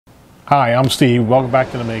Hi, I'm Steve. Welcome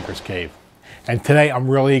back to the Maker's Cave. And today I'm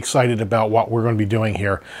really excited about what we're going to be doing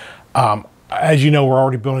here. As you know, we're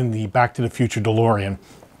already building the Back to the Future DeLorean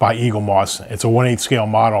by Eaglemoss. It's a 1/8 scale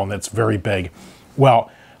model and it's very big.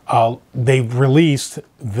 Well, they've released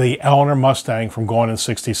the Eleanor Mustang from Gone in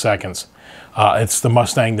 60 Seconds. It's the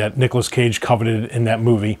Mustang that Nicolas Cage coveted in that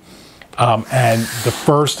movie. And the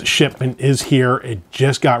first shipment is here. It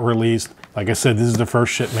just got released. Like I said, this is the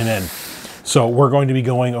first shipment in. So we're going to be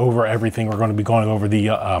going over everything. We're going to be going over the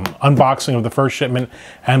unboxing of the first shipment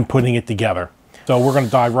and putting it together. So we're going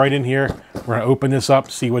to dive right in here. We're going to open this up,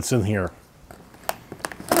 see what's in here.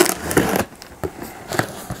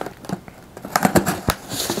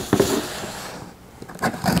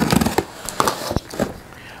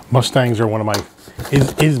 Mustangs are one of my,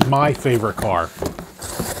 is my favorite car.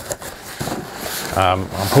 I'm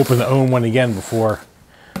hoping to own one again before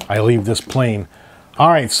I leave this plane. All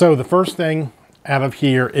right, so the first thing out of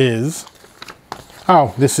here is,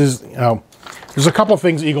 this is, there's a couple of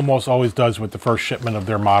things Eaglemoss always does with the first shipment of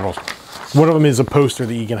their models. One of them is a poster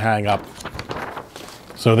that you can hang up.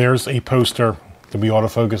 So there's a poster. Did we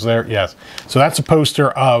autofocus there? Yes. So that's a poster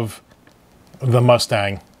of the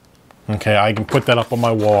Mustang. Okay, I can put that up on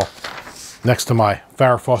my wall next to my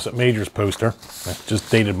Farrah Fawcett Majors poster. I just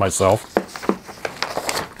dated myself.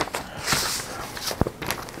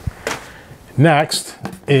 Next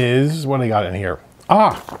is, what do I got in here?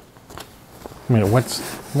 I mean, what's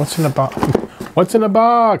in the box? What's in the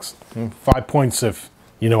box? 5 points if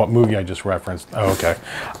you know what movie I just referenced. Oh, okay.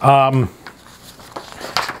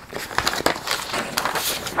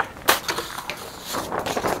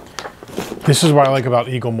 This is what I like about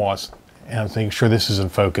Eaglemoss, and I'm thinking sure this is in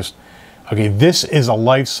focus. Okay, this is a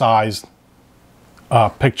life-size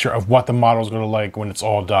picture of what the model is going to look like when it's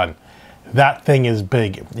all done. That thing is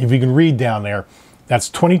big. If you can read down there, that's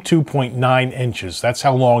 22.9 inches. That's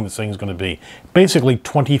how long this thing is going to be. Basically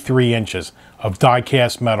 23 inches of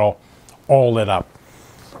die-cast metal, all lit up.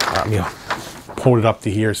 Let me hold it up to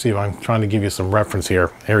here, see if I'm trying to give you some reference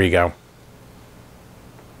here. There you go.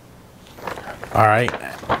 All right.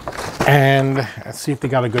 And let's see if they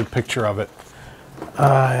got a good picture of it.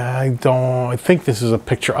 I think this is a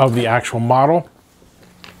picture of the actual model.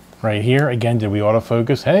 Right here. Again, did we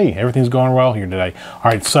autofocus? Hey, everything's going well here today.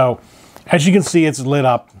 All right, so as you can see, it's lit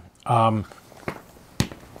up. I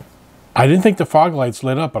didn't think the fog lights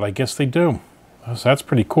lit up, but I guess they do. So that's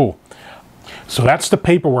pretty cool. So that's the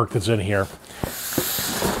paperwork that's in here.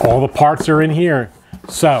 All the parts are in here.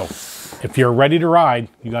 So if you're ready to ride,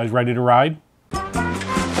 you guys ready to ride?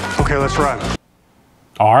 Okay, let's ride.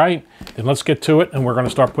 All right, then let's get to it, and we're going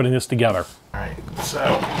to start putting this together. All right,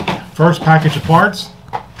 so first package of parts.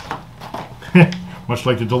 Much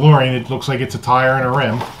like the DeLorean, it looks like it's a tire and a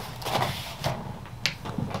rim.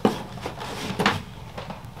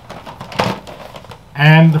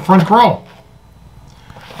 And the front grille.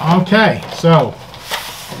 Okay, so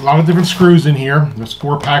a lot of different screws in here. There's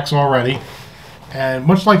 4 packs already. And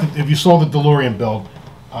much like if you saw the DeLorean build,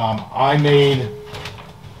 I made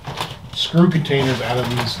screw containers out of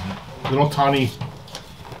these little tiny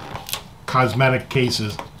cosmetic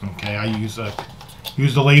cases. Okay, I use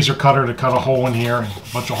the laser cutter to cut a hole in here, and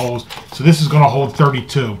a bunch of holes. So this is going to hold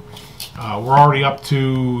 32. We're already up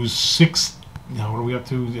to 6. No, what are we up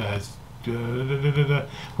to?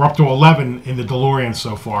 We're up to 11 in the DeLorean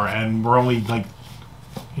so far, and we're only like,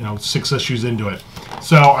 6 issues into it.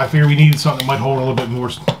 So I figured we needed something that might hold a little bit more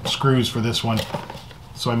screws for this one.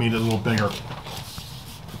 So I made it a little bigger.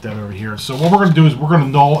 Put that over here. So what we're going to do is we're going to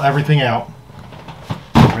null everything out.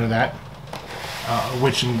 Get rid of that.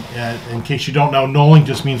 Which, in case you don't know, nulling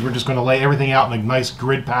just means we're just going to lay everything out in a nice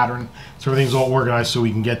grid pattern so everything's all organized so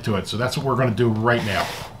we can get to it. So that's what we're going to do right now.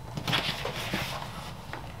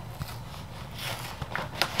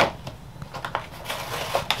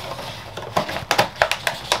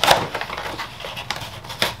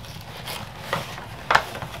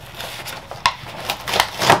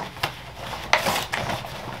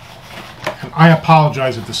 And I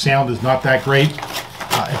apologize if the sound is not that great.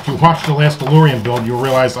 If you watched the last DeLorean build, you'll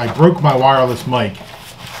realize I broke my wireless mic,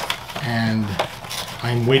 and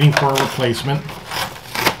I'm waiting for a replacement.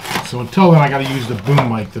 So until then, I got to use the boom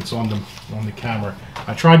mic that's on the camera.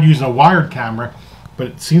 I tried using a wired camera, but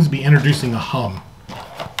it seems to be introducing a hum,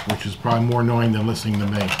 which is probably more annoying than listening to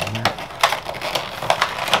me.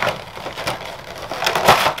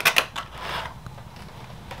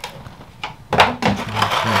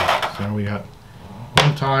 Okay, so we got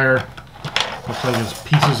one tire. Looks like it's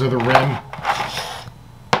pieces of the rim,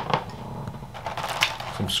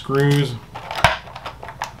 some screws,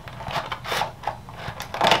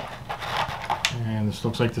 and this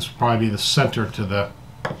looks like this will probably be the center to the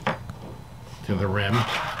to the rim.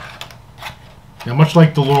 Now, much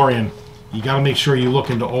like DeLorean, you got to make sure you look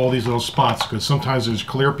into all these little spots because sometimes there's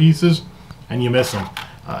clear pieces and you miss them.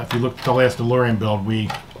 If you look at the last DeLorean build,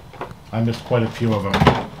 I missed quite a few of them.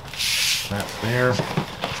 That's there.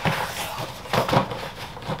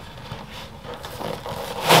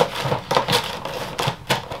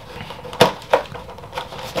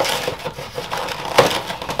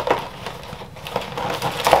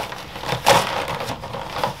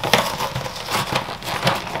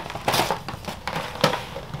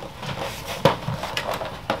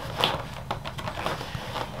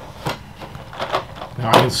 Now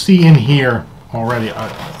I can see in here already.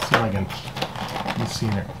 Let's see if I can see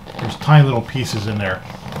in there. There's tiny little pieces in there,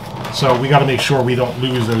 so we got to make sure we don't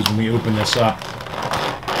lose those when we open this up.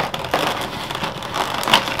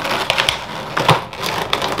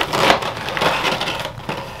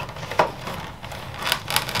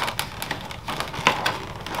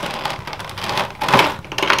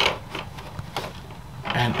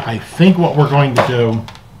 And I think what we're going to do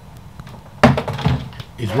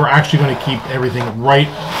is we're actually going to keep everything right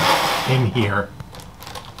in here.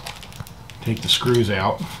 Take the screws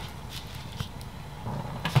out.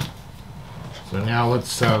 So now let's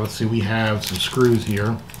see. We have some screws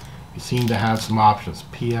here. We seem to have some options: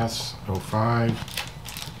 PS05,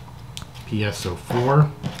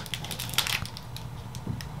 PS04,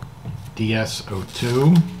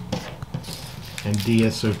 DS02, and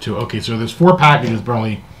DS02. Okay, so there's 4 packages, but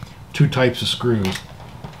only 2 types of screws.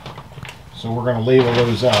 So we're going to label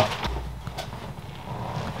those up.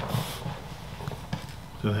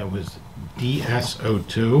 So that was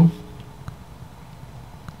DS02.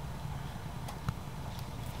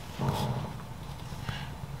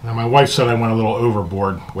 Now my wife said I went a little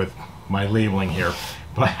overboard with my labeling here,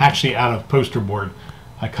 but I actually, out of poster board,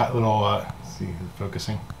 I cut little, let's see,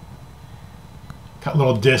 focusing. Cut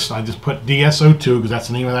little discs. I just put DS02 because that's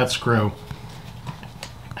the name of that screw.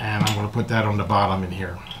 And I'm going to put that on the bottom in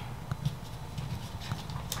here.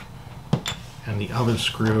 And the other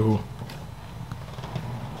screw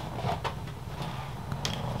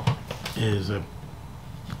is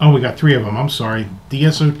oh, we got 3 of them. I'm sorry.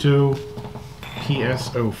 DS02,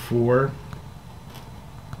 PS04,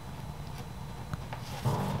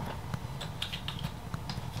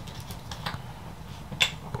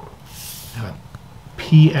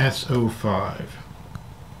 PS05.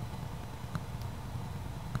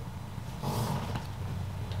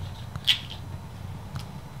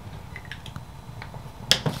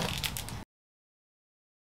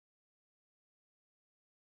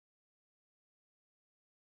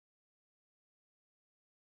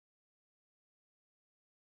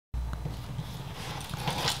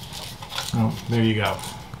 Oh, there you go.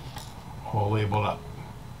 All labeled up.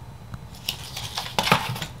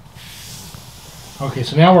 Okay,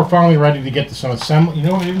 so now we're finally ready to get to some assembly. You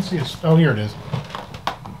know what? I didn't see a... Oh, here it is.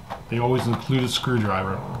 They always include a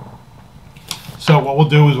screwdriver. So what we'll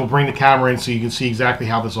do is we'll bring the camera in so you can see exactly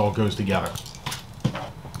how this all goes together.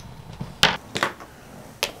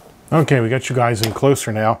 Okay, we got you guys in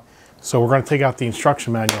closer now. So we're going to take out the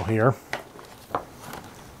instruction manual here.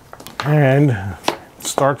 And it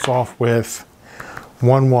starts off with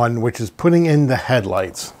 1.1, which is putting in the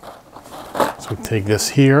headlights. So we take this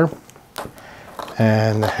here,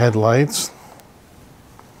 and the headlights,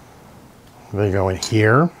 they go in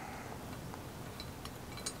here.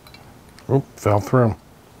 Oop, fell through.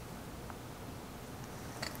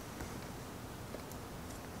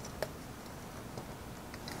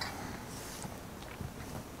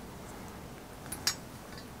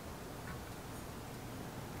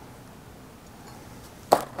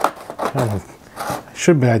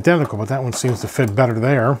 Should be identical, but that one seems to fit better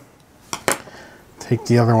there. Take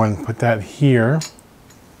the other one, put that here.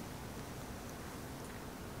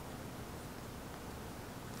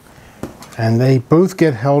 And they both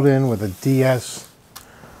get held in with a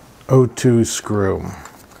DS02 screw.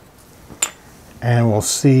 And we'll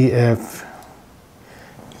see if,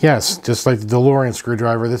 yes, just like the DeLorean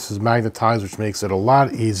screwdriver, this is magnetized, which makes it a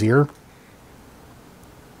lot easier.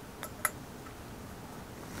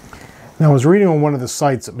 Now, I was reading on one of the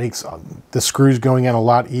sites that makes the screws going in a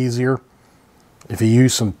lot easier if you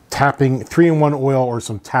use some tapping, 3-in-1 oil or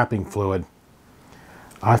some tapping fluid.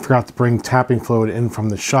 I forgot to bring tapping fluid in from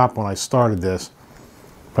the shop when I started this.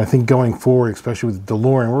 But I think going forward, especially with the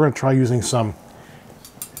DeLorean, we're going to try using some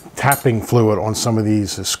tapping fluid on some of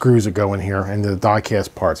these screws that go in here and the die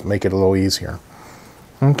cast parts, make it a little easier.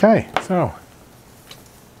 Okay, so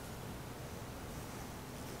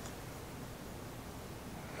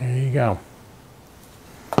there you go.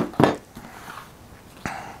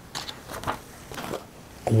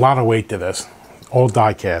 A lot of weight to this, all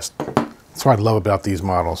die cast. That's what I love about these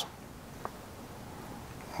models.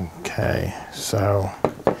 Okay, so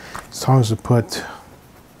as long as we put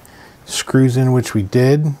screws in, which we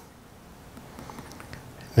did.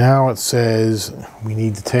 Now it says we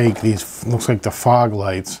need to take these, looks like the fog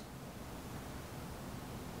lights.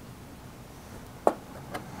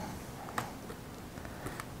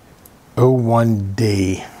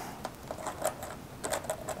 O1D.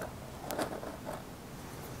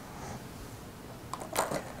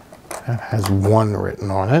 That has 1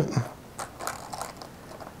 written on it.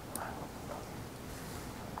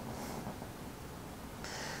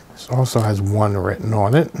 This also has 1 written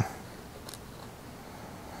on it.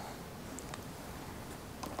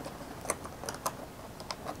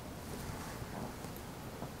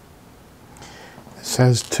 This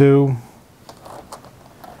has 2.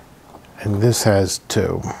 And this has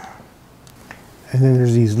 2. And then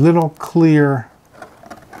there's these little clear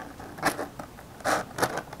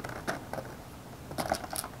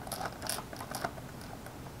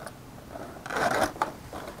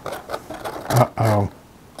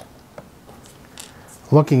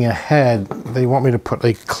looking ahead, they want me to put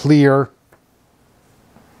a clear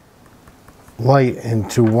light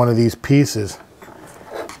into one of these pieces.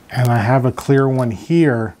 And I have a clear one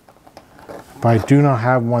here, but I do not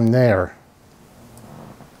have one there.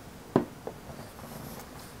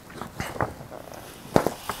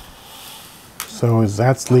 So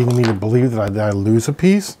that's leading me to believe that I lose a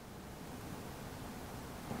piece?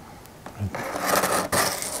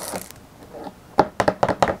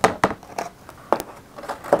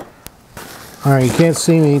 Alright, you can't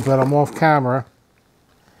see me, but I'm off camera.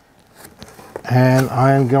 And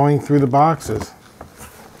I am going through the boxes.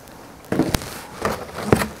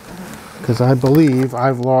 Because I believe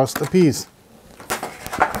I've lost a piece.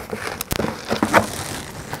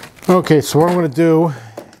 Okay, so what I'm going to do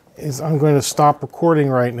is I'm going to stop recording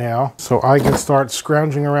right now so I can start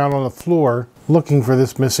scrounging around on the floor looking for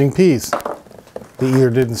this missing piece. They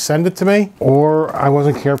either didn't send it to me or I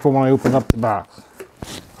wasn't careful when I opened up the box.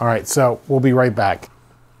 Alright, so we'll be right back.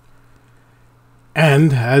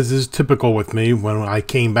 And as is typical with me, when I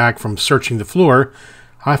came back from searching the floor,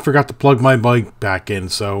 I forgot to plug my bike back in.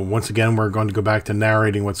 So once again, we're going to go back to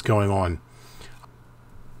narrating what's going on.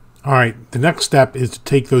 Alright, the next step is to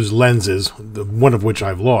take those lenses, one of which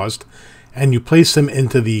I've lost, and you place them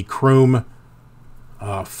into the chrome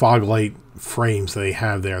fog light frames they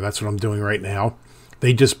have there. That's what I'm doing right now.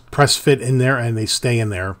 They just press fit in there and they stay in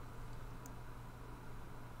there.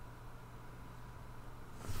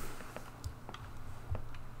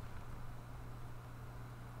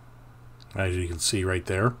 As you can see right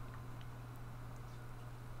there.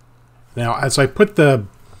 Now, as I put the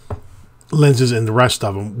lenses in the rest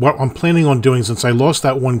of them, what I'm planning on doing, since I lost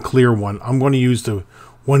that one clear one, I'm going to use the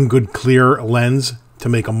one good clear lens to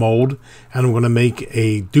make a mold, and I'm going to make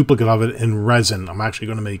a duplicate of it in resin. I'm actually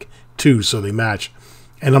going to make 2 so they match,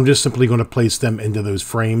 and I'm just simply going to place them into those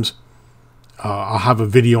frames. I'll have a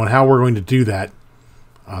video on how we're going to do that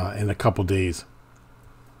in a couple days.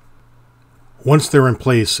 Once they're in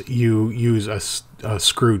place, you use a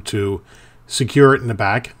screw to secure it in the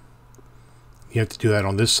back. You have to do that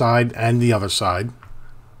on this side and the other side.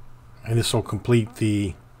 And this will complete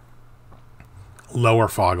the lower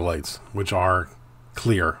fog lights, which are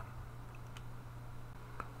clear.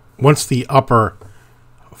 Once the upper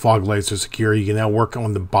fog lights are secure, you can now work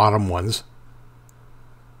on the bottom ones.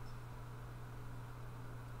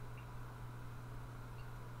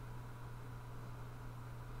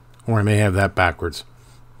 Or I may have that backwards.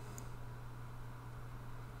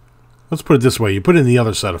 Let's put it this way. You put in the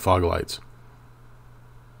other set of fog lights.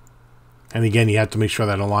 And again, you have to make sure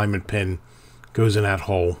that alignment pin goes in that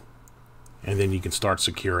hole. And then you can start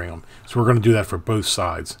securing them. So we're going to do that for both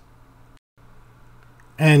sides.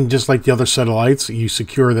 And just like the other set of lights, you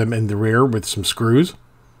secure them in the rear with some screws.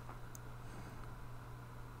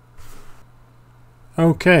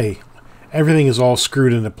 Okay. Everything is all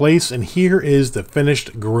screwed into place, and here is the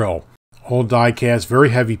finished grille. All die cast, very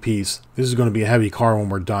heavy piece. This is going to be a heavy car when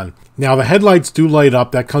we're done. Now the headlights do light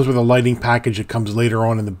up. That comes with a lighting package that comes later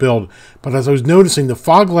on in the build. But as I was noticing, the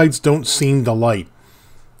fog lights don't seem to light.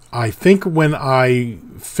 I think when I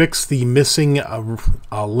fix the missing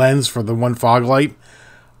lens for the one fog light,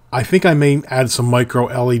 I think I may add some micro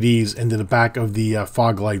LEDs into the back of the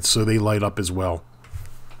fog lights so they light up as well.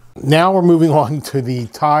 Now we're moving on to the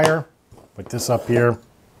tire. Put this up here.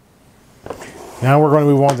 Now we're going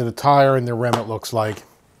to move on to the tire and the rim, it looks like.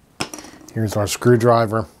 Here's our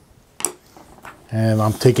screwdriver. And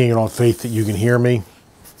I'm taking it on faith that you can hear me.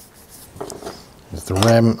 Here's the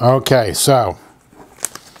rim. Okay, so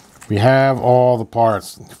we have all the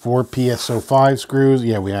parts. 4 PSO5 screws.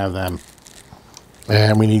 Yeah, we have them.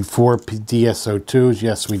 And we need 4 DSO2s.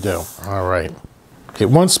 Yes, we do. All right. It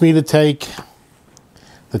wants me to take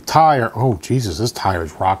the tire. Oh, Jesus, this tire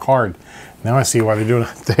is rock hard. Now I see why they're doing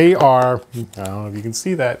it. They are, I don't know if you can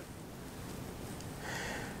see that.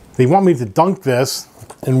 They want me to dunk this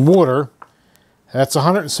in water. That's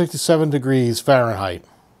 167 degrees Fahrenheit.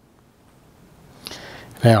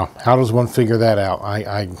 Now, how does one figure that out?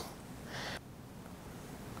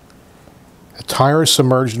 The tire is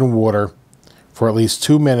submerged in water for at least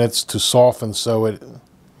 2 minutes to soften it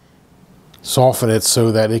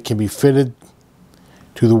so that it can be fitted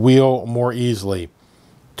to the wheel more easily.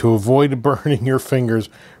 To avoid burning your fingers,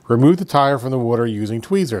 remove the tire from the water using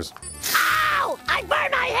tweezers. Ow! I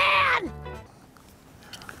burned my hand!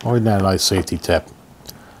 Oh, isn't that a nice safety tip?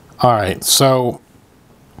 All right, so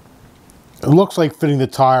it looks like fitting the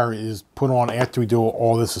tire is put on after we do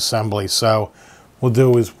all this assembly. So what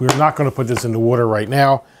we'll do is we're not going to put this in the water right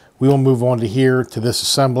now. We will move on to here to this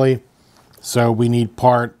assembly. So we need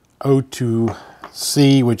part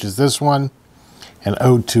O2C, which is this one, and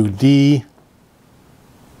O2D.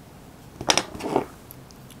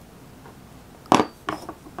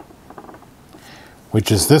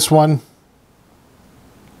 Which is this one,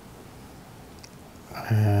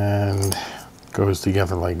 and goes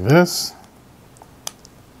together like this.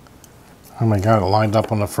 Oh my God, it lined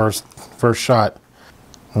up on the first shot.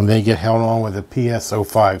 And they get held on with the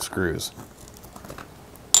PSO5 screws.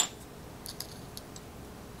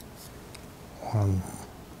 1,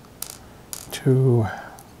 2,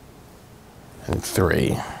 and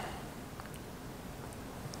 3.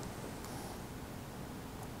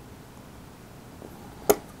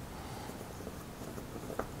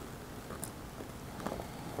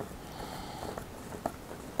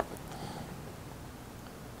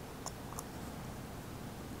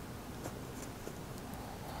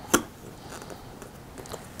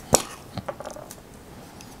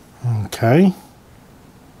 Okay,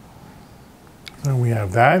 so we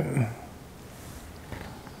have that.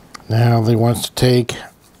 Now they want to take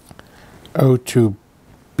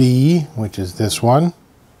O2B, which is this one,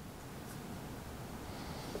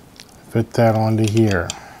 fit that onto here.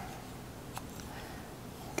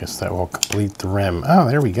 Guess that will complete the rim. Oh,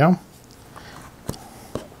 there we go.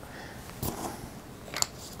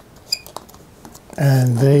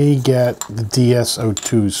 And they get the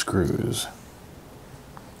DSO2 screws.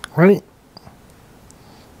 Right?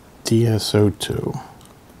 DSO2.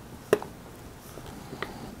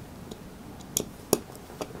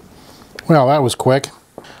 Well, that was quick.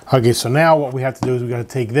 Okay, so now what we have to do is we got to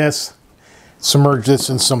take this, submerge this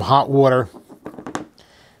in some hot water,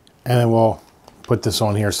 and then we'll put this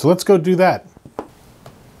on here. So let's go do that.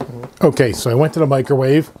 Okay, so I went to the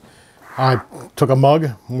microwave. I took a mug,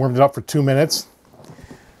 warmed it up for 2 minutes.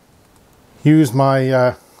 Used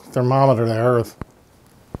my thermometer there of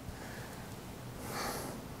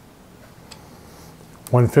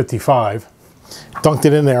 155. Dunked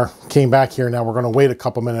it in there, came back here. Now we're going to wait a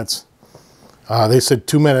couple minutes. They said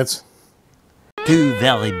 2 minutes. 2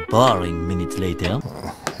 very boring minutes later.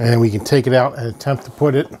 And we can take it out and attempt to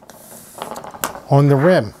put it on the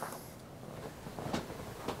rim.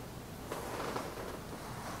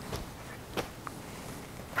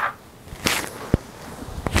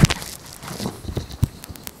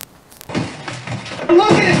 I'm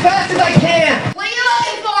looking as fast as I can! What are you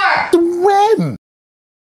looking for? The rim!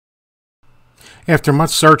 After much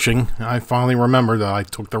searching, I finally remembered that I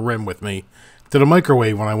took the rim with me to the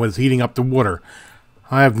microwave when I was heating up the water.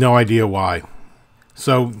 I have no idea why.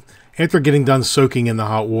 So, after getting done soaking in the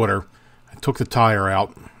hot water, I took the tire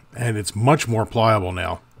out, and it's much more pliable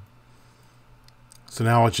now. So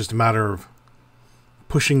now it's just a matter of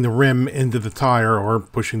pushing the rim into the tire or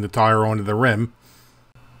pushing the tire onto the rim.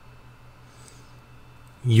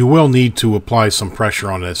 You will need to apply some pressure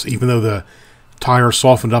on this. Even though the tire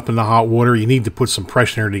softened up in the hot water, you need to put some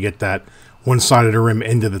pressure in there to get that one side of the rim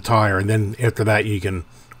into the tire, and then after that you can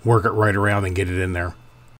work it right around and get it in there.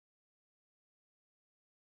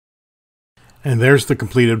 And there's the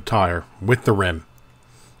completed tire with the rim,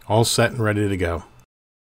 all set and ready to go.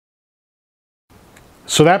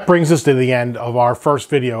 So that brings us to the end of our first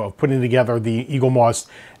video of putting together the Eaglemoss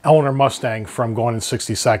Eleanor Mustang from Gone in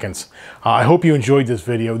 60 Seconds. I hope you enjoyed this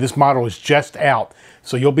video. This model is just out,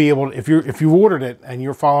 so you'll be able to, if you ordered it and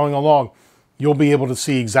you're following along, you'll be able to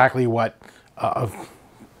see exactly what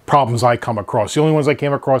problems I come across. The only ones I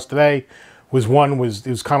came across today was it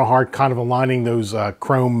was kind of hard, kind of aligning those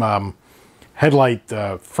chrome headlight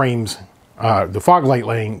frames, the fog light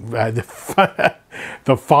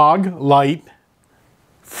the fog light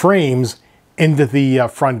frames into the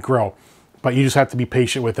front grille. but you just have to be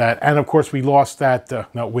patient with that. And of course, we lost that,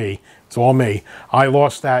 not we, it's all me. I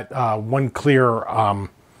lost that one clear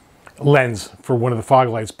lens for one of the fog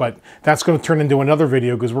lights, but that's going to turn into another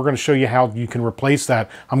video because we're going to show you how you can replace that.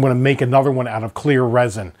 I'm going to make another one out of clear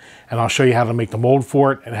resin, and I'll show you how to make the mold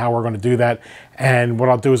for it and how we're going to do that. And what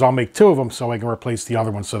I'll do is I'll make 2 of them so I can replace the other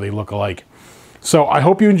one so they look alike. So I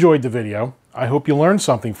hope you enjoyed the video. I hope you learned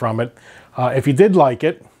something from it. If you did like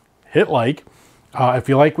it, hit like. If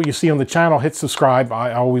you like what you see on the channel, hit subscribe.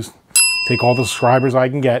 I always take all the subscribers I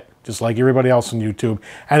can get, just like everybody else on YouTube.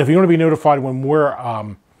 And if you want to be notified when more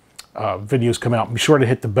videos come out, be sure to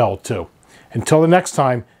hit the bell too. Until the next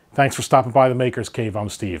time, thanks for stopping by the Maker's Cave. I'm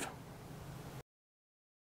Steve.